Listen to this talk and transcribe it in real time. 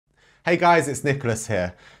Hey guys, it's Nicholas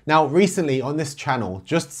here. Now recently on this channel,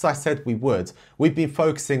 just as I said we would, we've been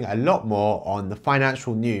focusing a lot more on the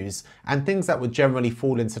financial news and things that would generally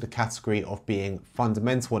fall into the category of being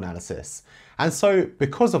fundamental analysis. And so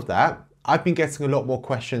because of that, I've been getting a lot more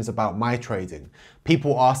questions about my trading.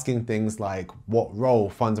 People asking things like what role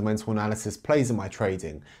fundamental analysis plays in my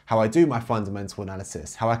trading, how I do my fundamental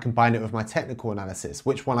analysis, how I combine it with my technical analysis,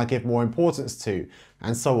 which one I give more importance to,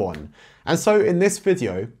 and so on. And so in this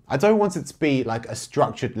video, I don't want it to be like a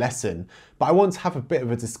structured lesson, but I want to have a bit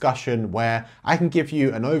of a discussion where I can give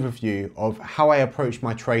you an overview of how I approach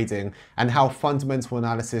my trading and how fundamental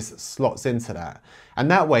analysis slots into that.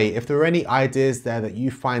 And that way, if there are any ideas there that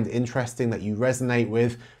you find interesting, that you resonate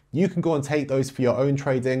with, you can go and take those for your own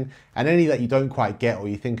trading, and any that you don't quite get or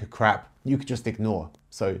you think are crap, you could just ignore.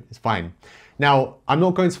 So it's fine. Now, I'm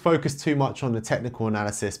not going to focus too much on the technical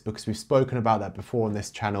analysis because we've spoken about that before on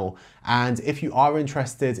this channel. And if you are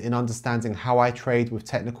interested in understanding how I trade with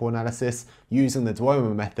technical analysis using the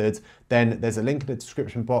Duomo method, then there's a link in the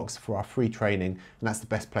description box for our free training, and that's the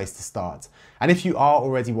best place to start. And if you are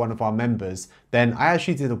already one of our members, then I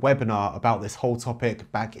actually did a webinar about this whole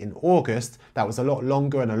topic back in August that was a lot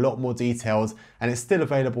longer and a lot more detailed, and it's still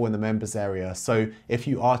available in the members area. So if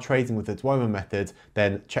you are trading with the Duomo method,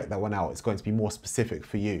 then check that one out. It's going to be more specific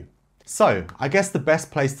for you. So I guess the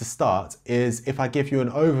best place to start is if I give you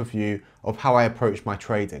an overview of how I approach my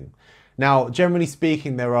trading. Now, generally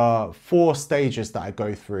speaking, there are 4 stages that I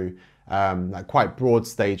go through, like quite broad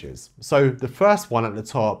stages. So the first one at the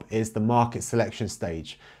top is the market selection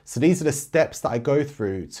stage. So these are the steps that I go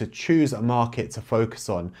through to choose a market to focus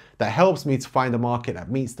on that helps me to find a market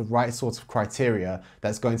that meets the right sort of criteria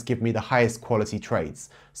that's going to give me the highest quality trades.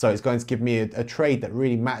 So it's going to give me a trade that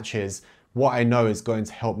really matches what I know is going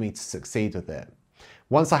to help me to succeed with it.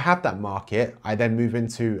 Once I have that market, I then move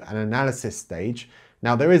into an analysis stage.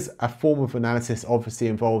 Now there is a form of analysis obviously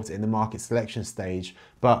involved in the market selection stage,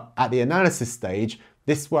 but at the analysis stage,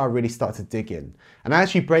 this is where I really start to dig in. And I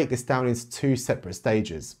actually break this down into 2 separate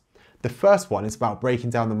stages. The first one is about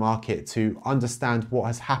breaking down the market to understand what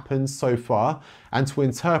has happened so far and to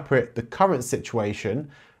interpret the current situation.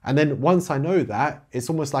 And then once I know that, it's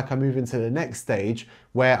almost like I move into the next stage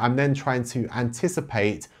where I'm then trying to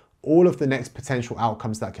anticipate all of the next potential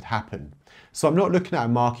outcomes that could happen. So I'm not looking at a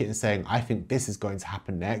market and saying, I think this is going to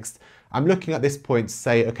happen next. I'm looking at this point to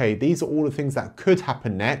say, okay, these are all the things that could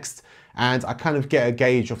happen next. And I kind of get a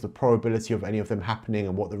gauge of the probability of any of them happening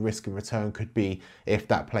and what the risk and return could be if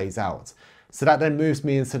that plays out. So that then moves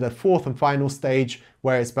me into the 4th and final stage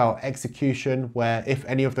where it's about execution, where if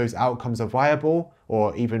any of those outcomes are viable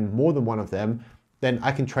or even more than one of them, then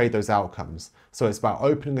I can trade those outcomes. So it's about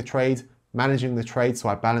opening the trade, managing the trade, so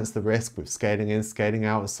I balance the risk with scaling in, scaling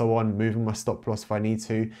out and so on, moving my stop loss if I need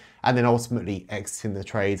to, and then ultimately exiting the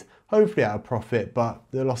trade, hopefully at a profit, but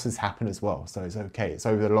the losses happen as well, so it's okay. It's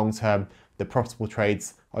over the long term, the profitable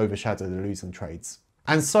trades overshadow the losing trades.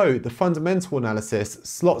 And so the fundamental analysis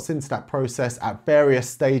slots into that process at various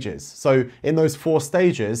stages. So in those 4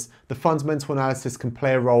 stages, the fundamental analysis can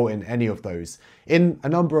play a role in any of those in a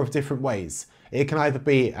number of different ways. It can either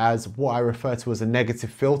be as what I refer to as a negative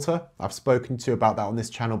filter. I've spoken to you about that on this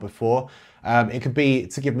channel before. It could be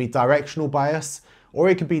to give me directional bias, or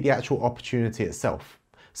it could be the actual opportunity itself.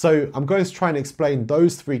 So I'm going to try and explain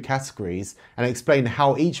those 3 categories and explain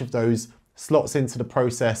how each of those slots into the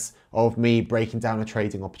process of me breaking down a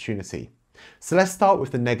trading opportunity. So let's start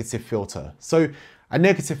with the negative filter. So a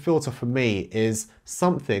negative filter for me is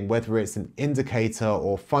something, whether it's an indicator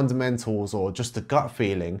or fundamentals or just a gut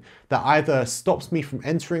feeling, that either stops me from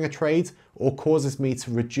entering a trade or causes me to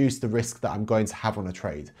reduce the risk that I'm going to have on a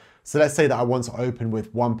trade. So let's say that I want to open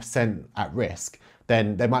with 1% at risk.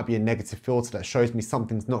 Then there might be a negative filter that shows me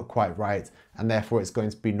something's not quite right, and therefore it's going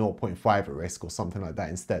to be 0.5 at risk or something like that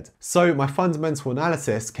instead. So my fundamental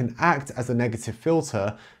analysis can act as a negative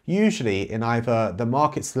filter, usually in either the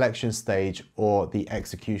market selection stage or the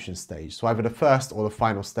execution stage. So either the first or the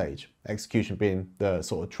final stage, execution being the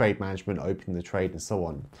sort of trade management, opening the trade and so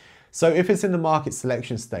on. So if it's in the market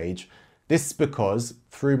selection stage, this is because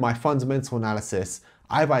through my fundamental analysis,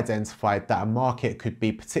 I've identified that a market could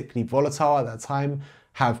be particularly volatile at that time,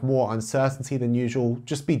 have more uncertainty than usual,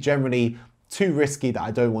 just be generally too risky that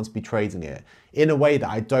I don't want to be trading it. in a way that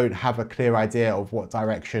I don't have a clear idea of what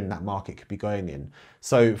direction that market could be going in.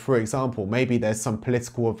 So for example, maybe there's some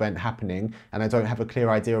political event happening and I don't have a clear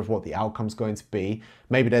idea of what the outcome's going to be.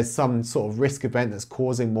 Maybe there's some sort of risk event that's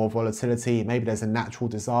causing more volatility. Maybe there's a natural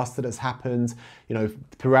disaster that's happened. You know,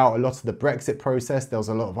 throughout a lot of the Brexit process, there was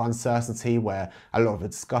a lot of uncertainty where a lot of the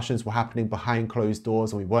discussions were happening behind closed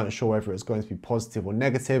doors and we weren't sure whether it was going to be positive or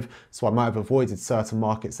negative. So I might have avoided certain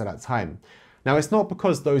markets at that time. Now, it's not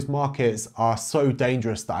because those markets are so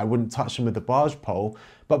dangerous that I wouldn't touch them with a barge pole,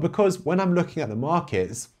 but because when I'm looking at the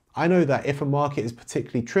markets, I know that if a market is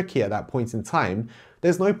particularly tricky at that point in time,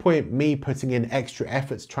 there's no point me putting in extra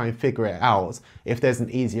effort to try and figure it out if there's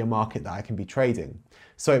an easier market that I can be trading.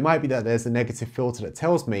 So it might be that there's a negative filter that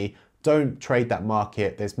tells me, don't trade that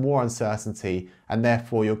market, there's more uncertainty, and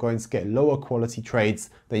therefore you're going to get lower quality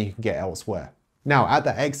trades than you can get elsewhere. Now, at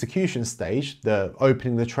the execution stage, the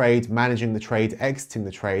opening the trade, managing the trade, exiting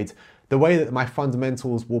the trade, the way that my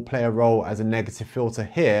fundamentals will play a role as a negative filter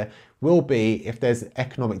here will be if there's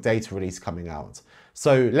economic data release coming out.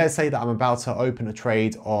 So let's say that I'm about to open a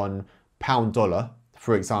trade on pound dollar,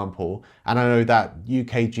 for example, and I know that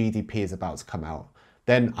UK GDP is about to come out.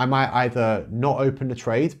 Then I might either not open the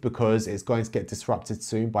trade because it's going to get disrupted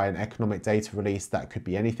soon by an economic data release that could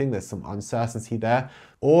be anything, there's some uncertainty there,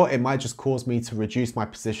 or it might just cause me to reduce my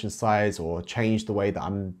position size or change the way that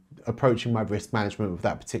I'm approaching my risk management with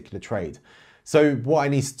that particular trade. So what I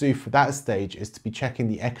need to do for that stage is to be checking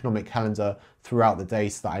the economic calendar throughout the day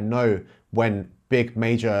so that I know when big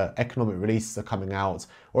major economic releases are coming out,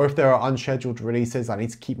 or if there are unscheduled releases, I need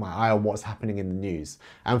to keep my eye on what's happening in the news.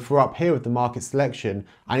 And for up here with the market selection,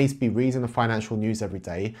 I need to be reading the financial news every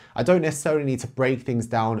day. I don't necessarily need to break things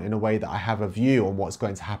down in a way that I have a view on what's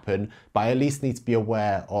going to happen, but I at least need to be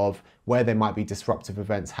aware of where there might be disruptive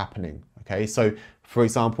events happening. Okay, so for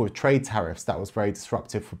example, with trade tariffs, that was very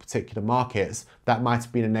disruptive for particular markets. That might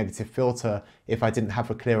have been a negative filter if I didn't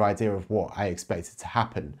have a clear idea of what I expected to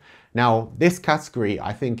happen. Now, this category,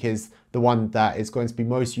 I think, is the one that is going to be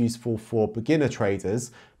most useful for beginner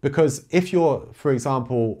traders, because if you're, for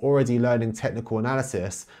example, already learning technical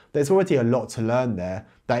analysis, there's already a lot to learn there,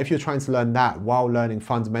 that if you're trying to learn that while learning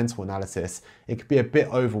fundamental analysis, it could be a bit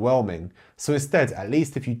overwhelming. So instead, at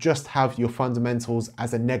least if you just have your fundamentals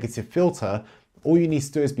as a negative filter, all you need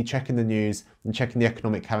to do is be checking the news and checking the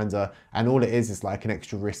economic calendar, and all it is like an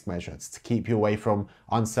extra risk measure to keep you away from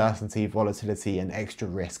uncertainty, volatility, and extra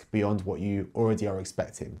risk beyond what you already are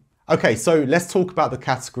expecting. Okay, so let's talk about the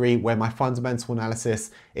category where my fundamental analysis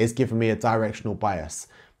is giving me a directional bias.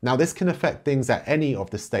 Now, this can affect things at any of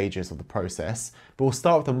the stages of the process, but we'll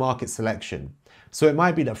start with the market selection. So it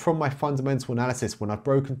might be that from my fundamental analysis, when I've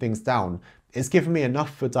broken things down, it's given me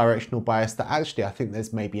enough for directional bias that actually I think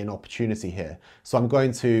there's maybe an opportunity here. So I'm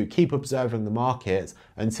going to keep observing the market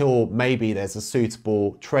until maybe there's a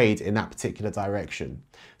suitable trade in that particular direction.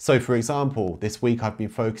 So for example, this week I've been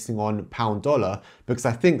focusing on pound dollar because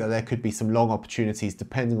I think that there could be some long opportunities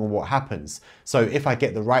depending on what happens. So if I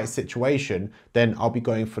get the right situation, then I'll be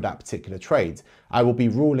going for that particular trade. I will be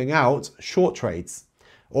ruling out short trades.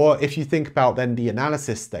 Or if you think about then the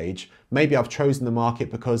analysis stage, maybe I've chosen the market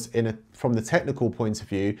because from the technical point of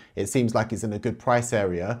view, it seems like it's in a good price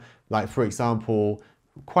area. Like for example,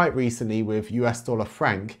 quite recently with US dollar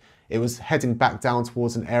franc, it was heading back down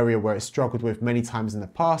towards an area where it struggled with many times in the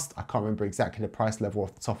past. I can't remember exactly the price level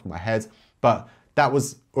off the top of my head, but that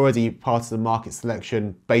was already part of the market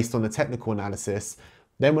selection based on the technical analysis.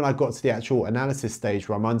 Then when I got to the actual analysis stage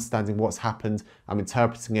where I'm understanding what's happened, I'm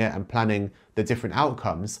interpreting it and planning the different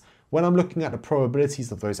outcomes, when I'm looking at the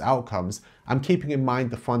probabilities of those outcomes, I'm keeping in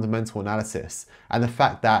mind the fundamental analysis and the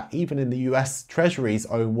fact that even in the US Treasury's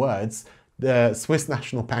own words, the Swiss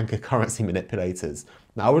National Bank are currency manipulators.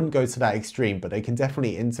 Now, I wouldn't go to that extreme, but they can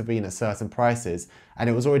definitely intervene at certain prices, and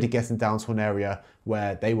it was already getting down to an area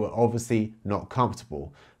where they were obviously not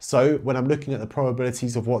comfortable. So when I'm looking at the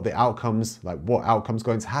probabilities of what outcome's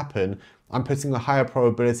going to happen, I'm putting a higher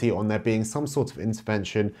probability on there being some sort of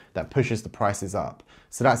intervention that pushes the prices up.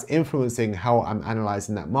 So that's influencing how I'm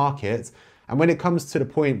analyzing that market. And when it comes to the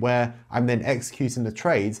point where I'm then executing the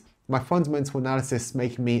trades, my fundamental analysis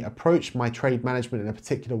making me approach my trade management in a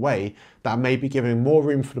particular way that I may be giving more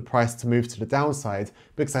room for the price to move to the downside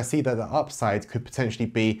because I see that the upside could potentially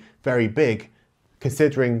be very big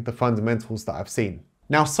considering the fundamentals that I've seen.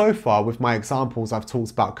 Now, so far with my examples, I've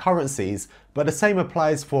talked about currencies, but the same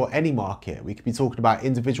applies for any market. We could be talking about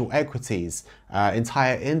individual equities,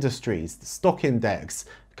 entire industries, the stock index,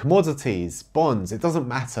 commodities, bonds, it doesn't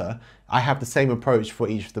matter. I have the same approach for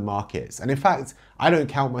each of the markets. And in fact, I don't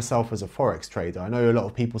count myself as a Forex trader. I know a lot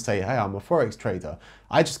of people say, hey, I'm a Forex trader.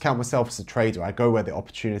 I just count myself as a trader. I go where the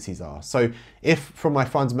opportunities are. So if from my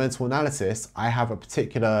fundamental analysis, I have a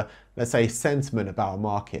particular, let's say, sentiment about a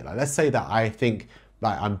market, like let's say that I think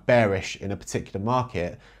like I'm bearish in a particular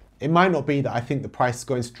market, it might not be that I think the price is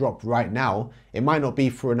going to drop right now. It might not be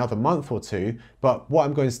for another month or two, but what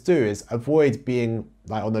I'm going to do is avoid being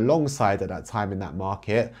like on the long side at that time in that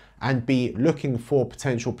market and be looking for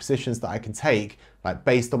potential positions that I can take, like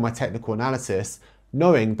based on my technical analysis,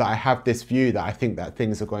 knowing that I have this view that I think that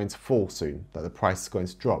things are going to fall soon, that the price is going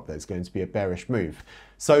to drop, that it's going to be a bearish move.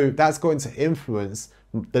 So that's going to influence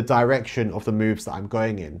the direction of the moves that I'm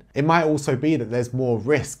going in. It might also be that there's more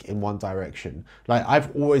risk in one direction. Like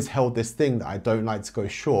I've always held this thing that I don't like to go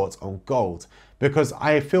short on gold because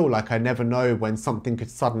I feel like I never know when something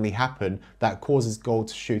could suddenly happen that causes gold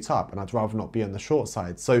to shoot up, and I'd rather not be on the short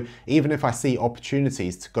side. So even if I see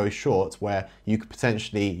opportunities to go short where you could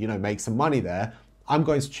potentially, you know, make some money there, I'm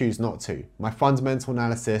going to choose not to. My fundamental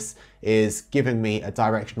analysis is giving me a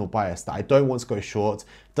directional bias that I don't want to go short.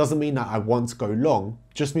 Doesn't mean that I want to go long,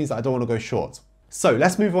 just means that I don't want to go short. So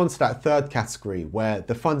let's move on to that third category where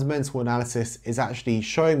the fundamental analysis is actually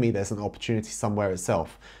showing me there's an opportunity somewhere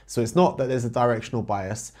itself. So it's not that there's a directional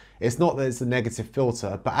bias, it's not that it's a negative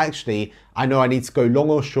filter, but actually I know I need to go long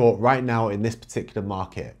or short right now in this particular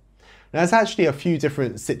market. Now, there's actually a few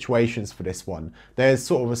different situations for this one. There's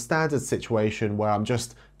sort of a standard situation where I'm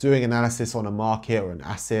just doing analysis on a market or an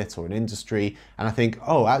asset or an industry, and I think,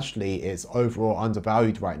 oh, actually it's overall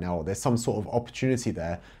undervalued right now, or there's some sort of opportunity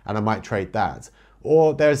there, and I might trade that.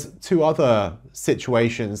 Or there's two other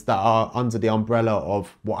situations that are under the umbrella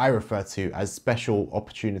of what I refer to as special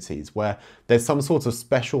opportunities, where there's some sort of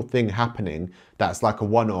special thing happening that's like a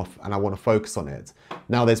one-off and I want to focus on it.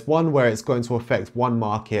 Now there's one where it's going to affect one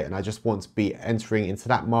market and I just want to be entering into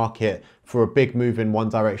that market for a big move in one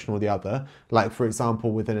direction or the other. Like for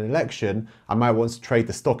example, with an election, I might want to trade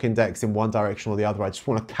the stock index in one direction or the other. I just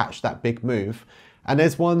want to catch that big move. And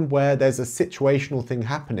there's one where there's a situational thing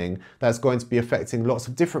happening that's going to be affecting lots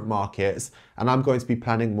of different markets, and I'm going to be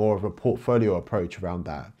planning more of a portfolio approach around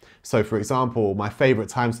that. So for example, my favorite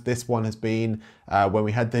times of this one has been when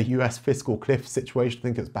we had the US fiscal cliff situation. I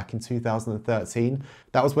think it was back in 2013.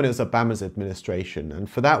 That was when it was Obama's administration. And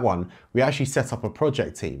for that one, we actually set up a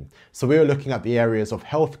project team. So we were looking at the areas of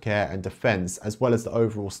healthcare and defense, as well as the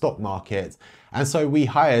overall stock market. And so we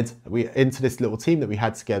hired into this little team that we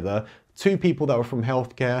had together, two people that were from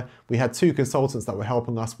healthcare, we had two consultants that were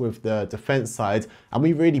helping us with the defense side, and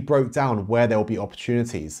we really broke down where there will be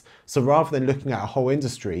opportunities. So rather than looking at a whole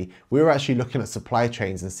industry, we were actually looking at supply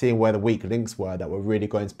chains and seeing where the weak links were that were really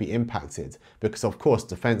going to be impacted. Because of course,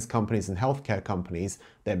 defense companies and healthcare companies,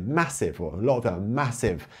 they're massive, or a lot of them are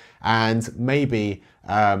massive. And maybe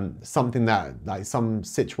something that, like some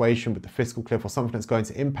situation with the fiscal cliff or something that's going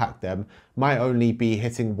to impact them might only be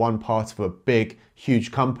hitting one part of a big,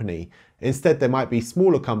 huge company. Instead, there might be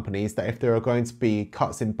smaller companies that if there are going to be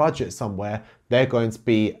cuts in budget somewhere, they're going to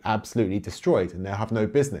be absolutely destroyed and they'll have no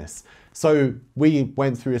business. So we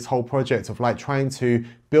went through this whole project of like trying to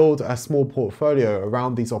build a small portfolio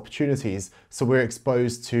around these opportunities so we're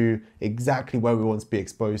exposed to exactly where we want to be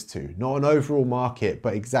exposed to. Not an overall market,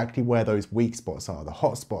 but exactly where those weak spots are, the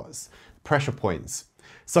hot spots, pressure points.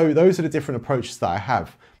 So those are the different approaches that I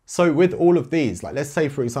have. So with all of these, like let's say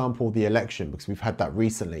for example the election, because we've had that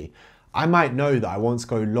recently, I might know that I want to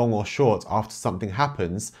go long or short after something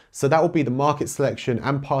happens, so that will be the market selection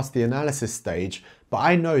and past the analysis stage, but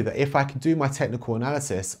I know that if I can do my technical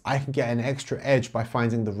analysis, I can get an extra edge by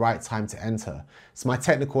finding the right time to enter. So my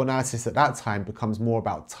technical analysis at that time becomes more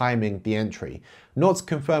about timing the entry. Not to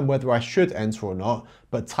confirm whether I should enter or not,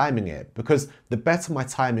 but timing it, because the better my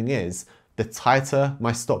timing is, the tighter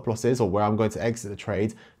my stop loss is, or where I'm going to exit the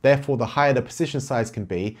trade, therefore the higher the position size can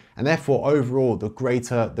be, and therefore overall the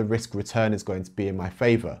greater the risk return is going to be in my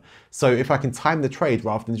favor. So if I can time the trade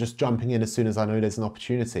rather than just jumping in as soon as I know there's an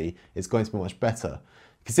opportunity, it's going to be much better.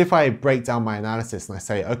 Because if I break down my analysis and I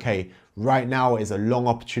say, okay, right now is a long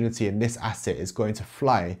opportunity and this asset is going to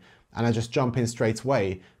fly, and I just jump in straight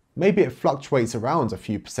away, maybe it fluctuates around a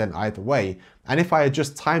few percent either way. And if I had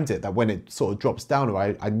just timed it that when it sort of drops down, or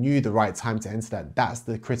I knew the right time to enter that, that's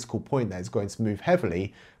the critical point that it's going to move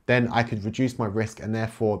heavily, then I could reduce my risk and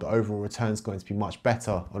therefore the overall return is going to be much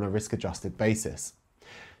better on a risk adjusted basis.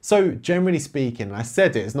 So generally speaking, I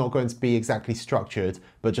said it's not going to be exactly structured,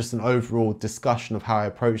 but just an overall discussion of how I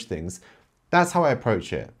approach things. That's how I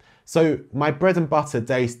approach it. So my bread and butter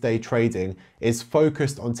day-to-day trading is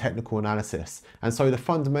focused on technical analysis. And so the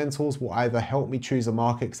fundamentals will either help me choose a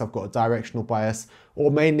market because I've got a directional bias,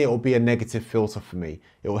 or mainly it will be a negative filter for me.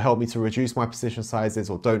 It will help me to reduce my position sizes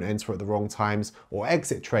or don't enter at the wrong times or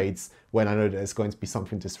exit trades when I know that there's going to be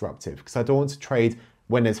something disruptive. Because I don't want to trade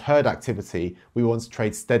when there's herd activity, we want to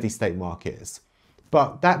trade steady state markets.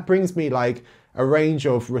 But that brings me like a range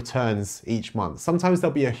of returns each month. Sometimes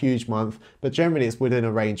there'll be a huge month, but generally it's within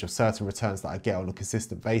a range of certain returns that I get on a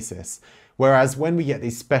consistent basis. Whereas when we get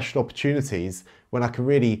these special opportunities, when I can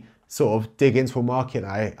really sort of dig into a market,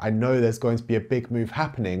 I know there's going to be a big move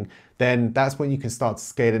happening, then that's when you can start to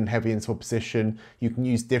scale in heavy into a position. You can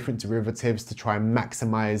use different derivatives to try and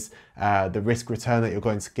maximize the risk return that you're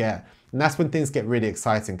going to get. And that's when things get really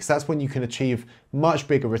exciting, because that's when you can achieve much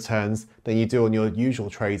bigger returns than you do on your usual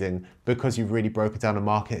trading, because you've really broken down a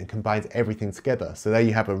market and combined everything together. So there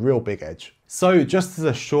you have a real big edge. So just as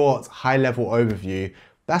a short, high-level overview,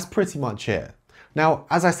 that's pretty much it. Now,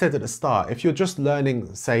 as I said at the start, if you're just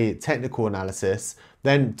learning, say, technical analysis,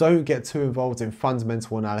 then don't get too involved in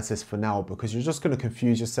fundamental analysis for now, because you're just going to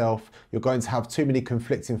confuse yourself. You're going to have too many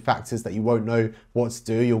conflicting factors that you won't know what to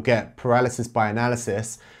do. You'll get paralysis by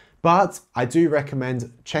analysis. But I do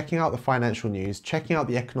recommend checking out the financial news, checking out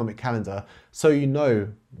the economic calendar, so you know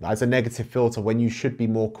as a negative filter when you should be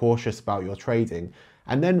more cautious about your trading.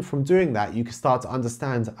 And then from doing that, you can start to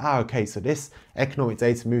understand, okay, so this economic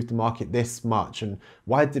data moved the market this much, and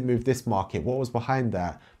why did it move this market? What was behind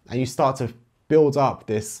that? And you start to build up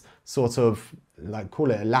this sort of, like,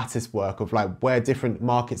 call it a lattice work of like where different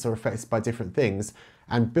markets are affected by different things,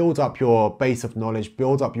 and build up your base of knowledge,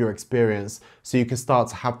 build up your experience, so you can start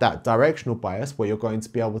to have that directional bias where you're going to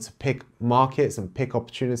be able to pick markets and pick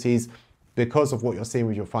opportunities because of what you're seeing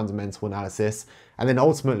with your fundamental analysis. And then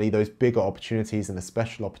ultimately those bigger opportunities and the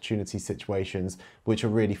special opportunity situations, which are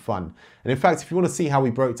really fun. And in fact, if you want to see how we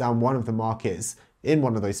broke down one of the markets in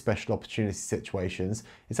one of those special opportunity situations,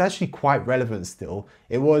 it's actually quite relevant still.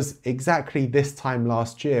 It was exactly this time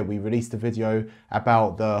last year we released a video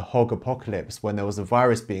about the hog apocalypse, when there was a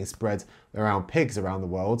virus being spread around pigs around the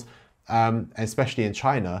world, especially in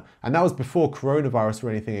China. And that was before coronavirus or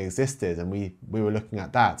anything existed, and we were looking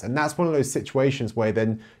at that. And that's one of those situations where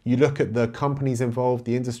then you look at the companies involved,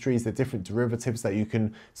 the industries, the different derivatives that you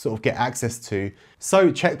can sort of get access to.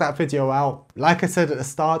 So check that video out. Like I said at the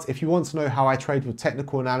start, if you want to know how I trade with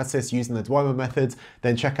technical analysis using the Duomo method,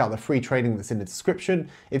 then check out the free training that's in the description.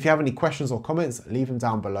 If you have any questions or comments, leave them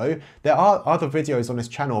down below. There are other videos on this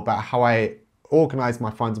channel about how I organize my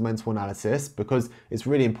fundamental analysis, because it's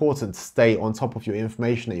really important to stay on top of your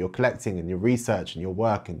information that you're collecting and your research and your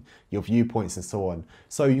work and your viewpoints and so on.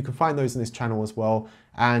 So you can find those in this channel as well.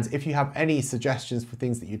 And if you have any suggestions for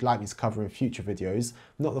things that you'd like me to cover in future videos,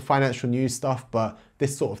 not the financial news stuff, but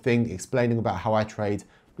this sort of thing, explaining about how I trade,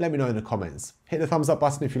 let me know in the comments. Hit the thumbs up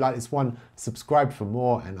button if you like this one, subscribe for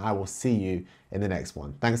more, and I will see you in the next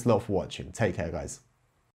one. Thanks a lot for watching. Take care, guys.